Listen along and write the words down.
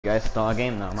You guys start a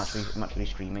game now. I'm actually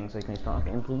streaming, so can you start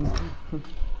a game, please?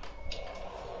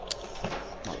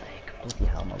 My leg, bloody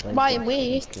hell, my leg. Ryan,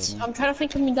 wait. I'm trying to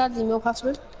think of my dad's email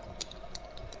password.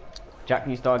 Jack, can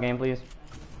you start a game, please?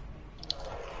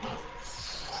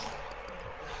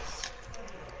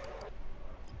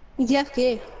 He's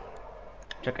AFK.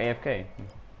 Check AFK.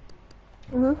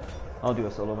 I'll do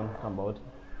a solo one. I'm bored.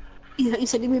 He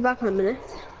said he'd be back in a minute.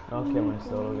 Okay, I'm gonna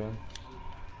solo game.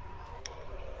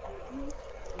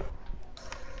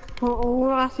 Oh, we'll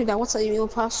ask you that. What's that email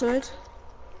password?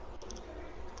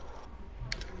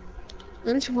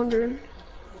 I'm just wondering.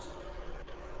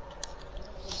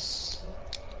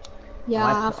 Yeah,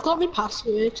 I've got my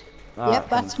password. Yep,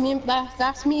 that's me.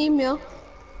 That's me email.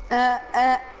 Na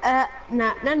na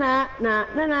na na na na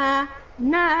na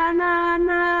na na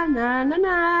na na na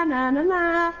na na na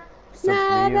na.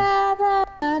 Da da da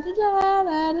da da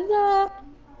da da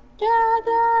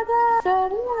da da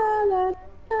da da.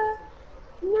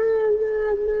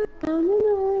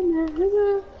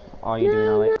 What are you doing,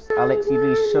 Alex? Alex, you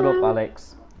please shut up,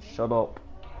 Alex. Shut up.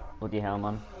 Bloody hell,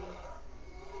 man.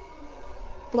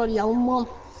 Bloody hell, man.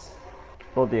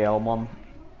 Bloody hell, man.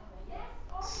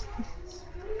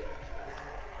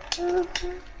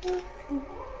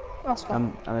 That's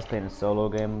fine. I'm just playing a solo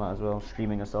game as well.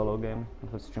 Streaming a solo game.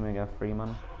 I'm streaming a free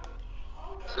man.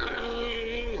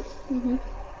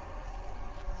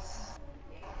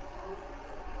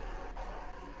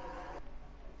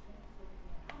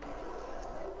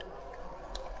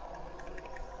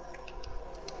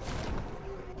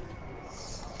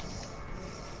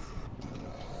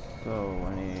 So,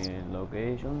 any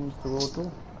locations to go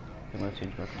to? I'm gonna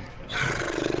change background.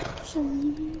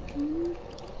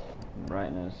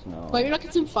 Brightness, no. Why are you not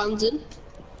getting fans in?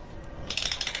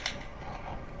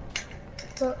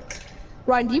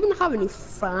 Ryan, do you even have any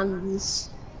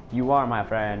fans? You are my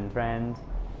friend.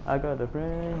 I got a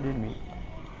friend in me.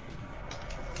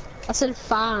 I said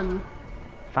fan.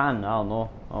 Fan? I don't know.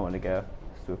 I don't really go.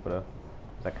 Super.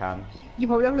 As I can. You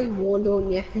probably have like one,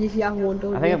 don't you? And if you have one,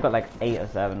 don't you? I think I've got like 8 or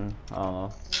 7. I don't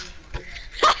know.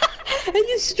 And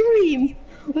you stream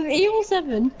with 8 or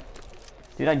 7?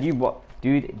 Dude, I do what?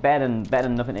 Dude, better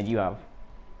than nothing that you have.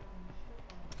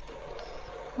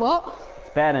 What?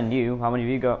 It's better than you. How many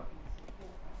have you got?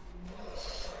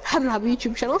 I don't have a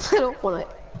YouTube channel. I don't want it.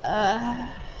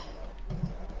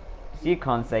 So you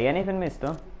can't say anything,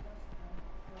 mister.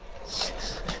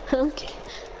 Okay.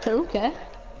 I don't care.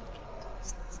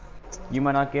 You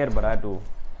might not care, but I do.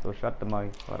 So shut the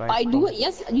mouth, alright? I do it,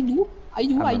 yes, you do. I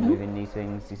do. I'm moving these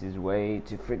things. This is way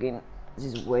too friggin'. This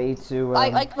is way too.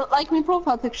 Like my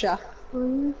profile picture.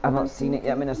 I've not seen it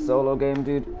yet. I'm in a solo game,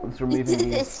 dude. I'm just removing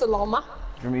these. It's the llama.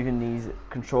 Removing these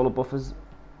controller buffers.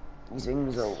 These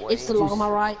things are way It's the llama,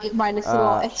 right? Ryan, it's the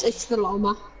llama. It's the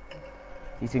llama.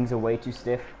 These things are way too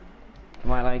stiff. You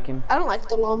might like him. I don't like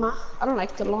the llama. I don't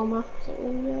like the llama.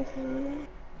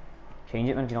 Change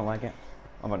it then if you don't like it.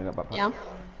 I'm running up backpack. Yeah.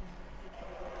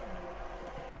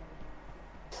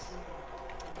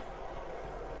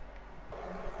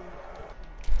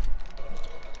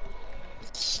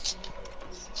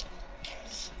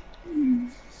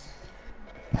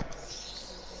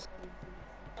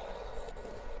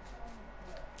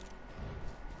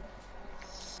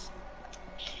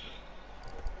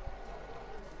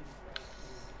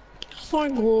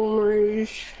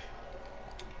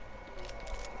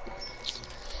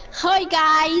 Hi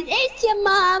guys, it's your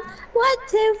mom. 1,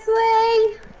 2,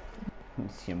 3.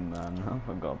 It's your man, oh,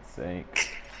 for God's sake.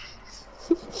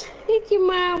 It's your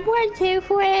mom. 1, 2,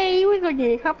 3. We're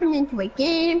gonna hop into a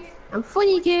game. I'm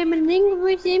funny German and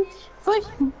English.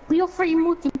 First, real free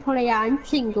multiplayer and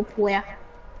single player.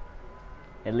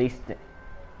 At least it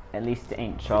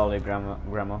ain't Charlie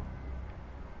Grandma.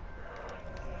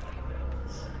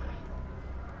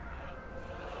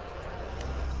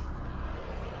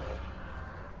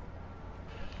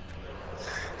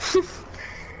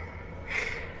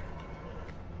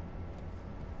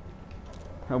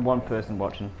 One person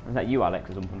watching. Is that you, Alex,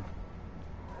 or something?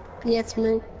 Yeah, it's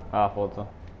me. Ah, I thought so.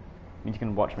 You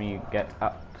can watch me get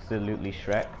absolutely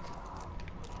shreked.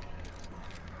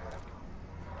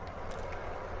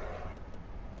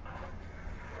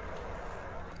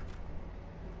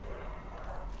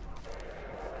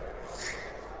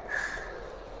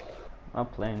 Oh,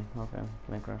 plane. Okay,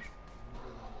 plane crash.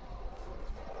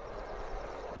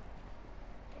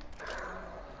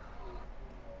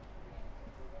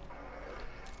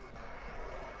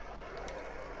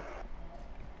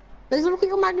 Let's look at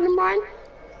your Magnum, Ryan.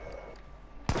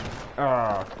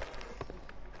 Ah.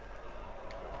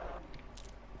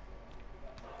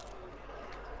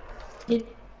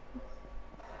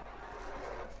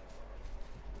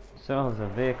 So there's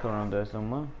a vehicle around there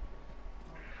somewhere.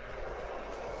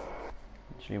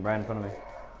 Literally right in front of me.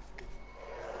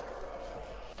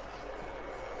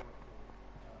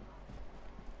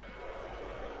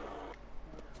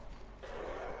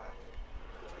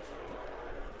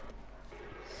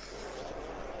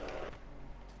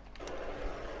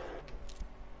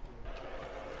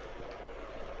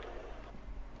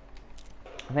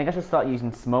 I think I should start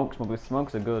using smokes more because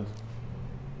smokes are good.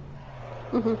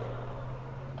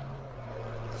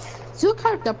 Is your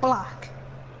character black?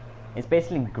 It's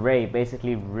basically grey,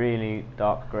 basically really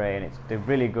dark grey, and they're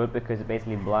really good because it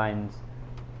basically blinds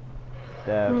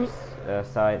the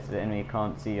sides so the enemy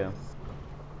can't see you.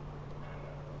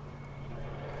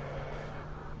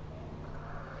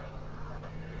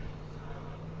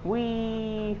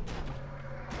 Whee!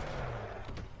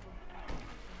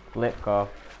 Flip off.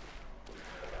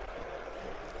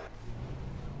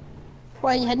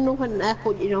 Why are you heading over to an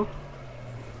airport, you know?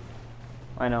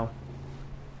 I know.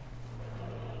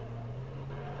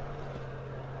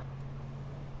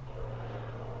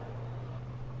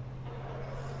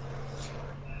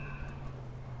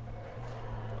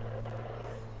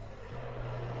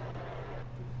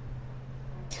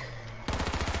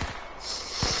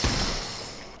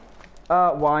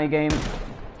 Y game.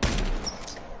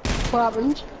 What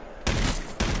happened?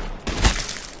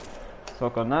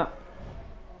 Suck on that.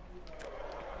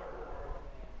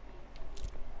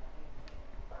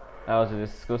 That was a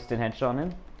disgusting headshot on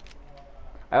him.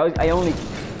 I only.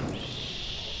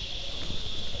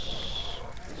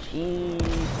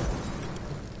 Jeez.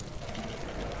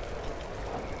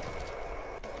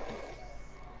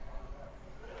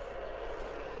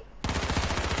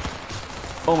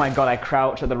 Oh my god, I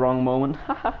crouched at the wrong moment.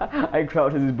 I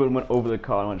crouched as this bullet went over the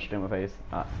car and went straight in my face.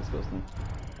 That's disgusting.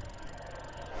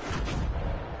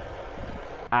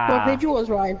 What page was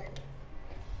Ryan?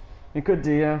 You could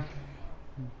do, yeah.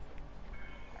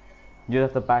 You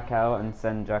have to back out and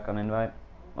send Jack on invite.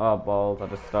 Oh balls, I'll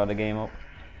just start the game up.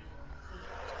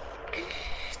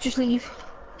 Just leave.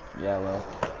 Yeah, well.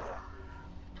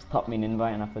 Just pop me an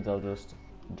invite and afterwards I'll just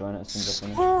join it as soon as I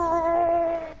finish.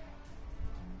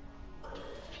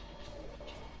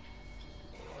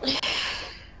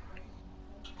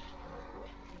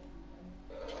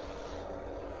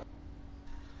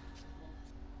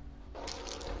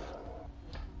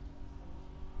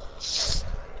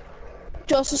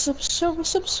 Just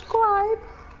subscribe.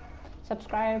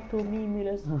 Subscribe to me,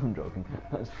 Midas. I'm joking.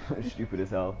 That's stupid as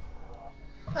hell.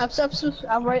 I've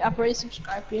already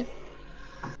subscribed to you.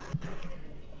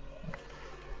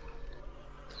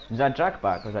 Is that Jack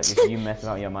back, or is that just you messing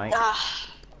out your mic?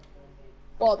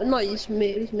 Well, no, it's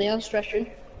me, I was stretching.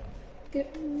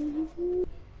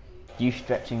 You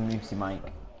stretching moves your mic.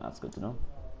 That's good to know.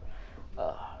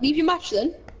 Leave your match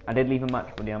then. I did leave a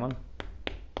match, but yeah, man.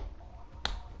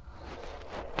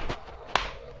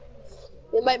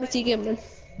 It might be to game then.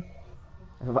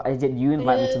 You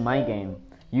invite me to my game.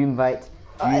 You invite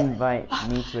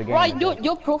me to a game. Right,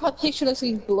 your profile picture looks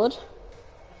like blood.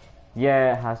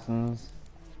 Yeah, it happens.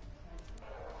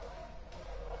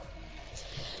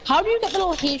 How do you get the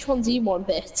little H1Z1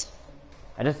 bit?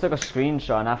 I just took a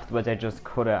screenshot and afterwards I just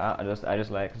cut it out. I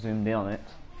just like zoomed in on it.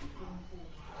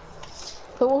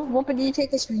 But what bit did you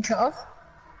take the screenshot of?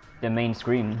 The main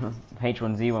screen,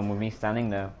 H1Z1 with me standing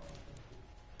there.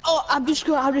 Oh, I'm just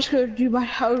gonna do my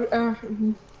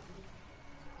I'm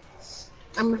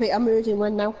gonna do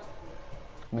one now.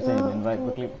 I'm gonna send you an invite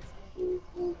quickly.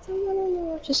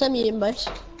 Just send me an invite.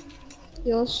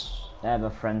 Yours. Yeah,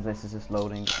 the friends list is just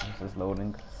loading. This is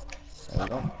loading. There we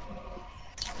go.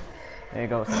 There you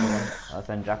go. I'll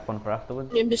send Jack one for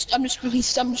afterwards. I'm just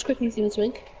quickly doing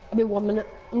something. I'll be 1 minute.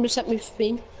 I'm just set my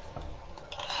theme.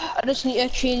 I just need to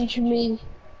change me.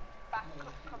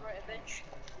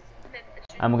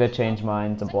 I'm gonna change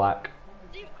mine to black.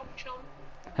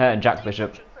 Jack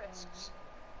Bishop.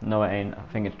 No, it ain't. I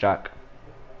think it's Jack.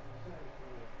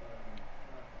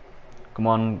 Come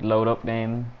on, load up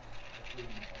game.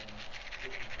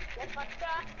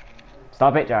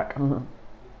 Stop it, Jack.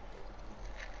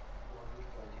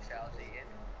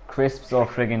 Crisps or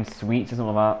friggin' sweets or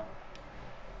something like that.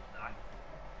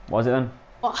 What was it then?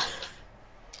 What?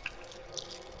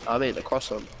 I mean the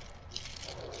croissant.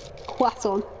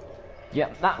 Croissant. Yeah,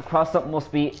 that croissant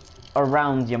must be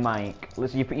around your mic.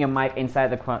 Listen, you put your mic inside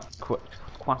the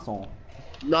croissant.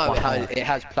 No, it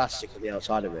has plastic on the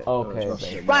outside of it.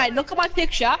 Okay. Right, look at my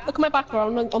picture. Look at my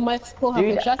background on my profile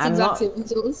Dude, picture. That's exactly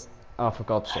what it was. Oh, for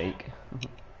God's sake.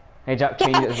 Hey, Jack,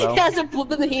 change it as well. There's a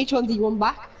blood in the H1Z1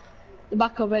 back. The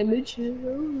back of image.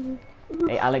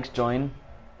 Hey, Alex, join.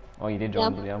 Oh, you did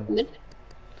join, Yeah.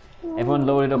 Everyone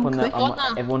loaded up on the. Quick on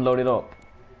that. Everyone loaded up.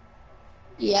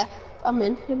 Yeah, I'm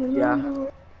in. Yeah.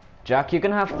 Jack, you're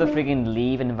gonna have to friggin'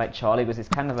 leave and invite Charlie because it's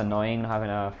kind of annoying having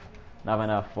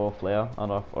a fourth player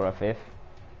or a fifth.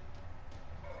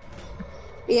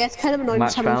 Yeah, it's kind of annoying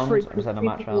just Match having found? three I just had a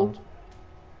match people. found.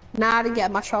 Nah, I didn't get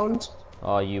a match round.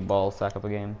 Oh, you ball sack up a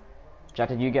game. Jack,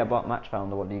 did you get bot match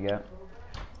found or what do you get?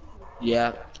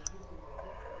 Yeah.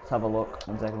 Let's have a look.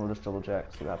 1 second, we'll just double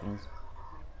check, see what happens.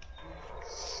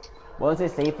 What does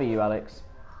it say for you, Alex?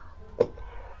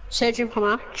 Searching for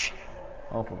match.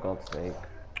 Oh, for God's sake.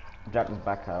 Jack was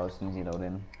back out as soon as you load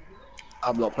in.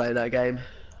 I'm not playing that game.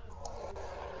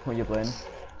 What are you playing?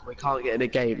 We can't get in a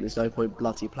game, there's no point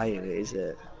bloody playing it, is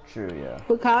it? True, yeah.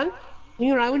 We can.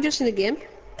 You and I were just in a game.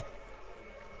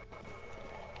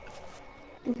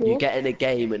 You get in a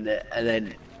game and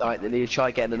then like then you try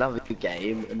getting another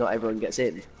game and not everyone gets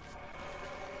in.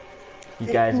 You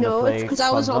guys gonna No, play it's because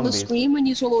I was Club on the Zombies? screen when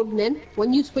you were loading in.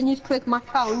 When you click match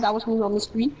found, I wasn't on the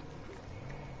screen.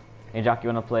 Hey Jack, you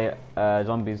wanna play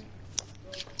zombies?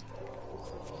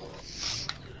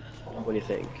 What do you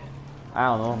think? I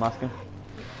don't know, I'm asking.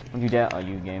 Would you dare? Oh,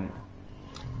 you game.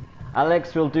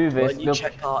 Alex, we'll do this. When you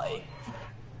check party.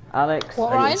 Alex,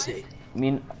 What, I Ryan? see.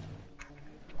 mean,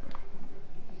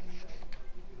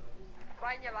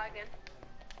 Ryan, you're lagging.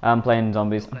 I'm playing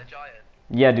zombies. Play Giant.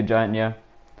 Yeah, do giant, yeah.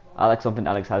 Alex, something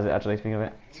Alex has it actually, speaking of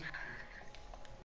it.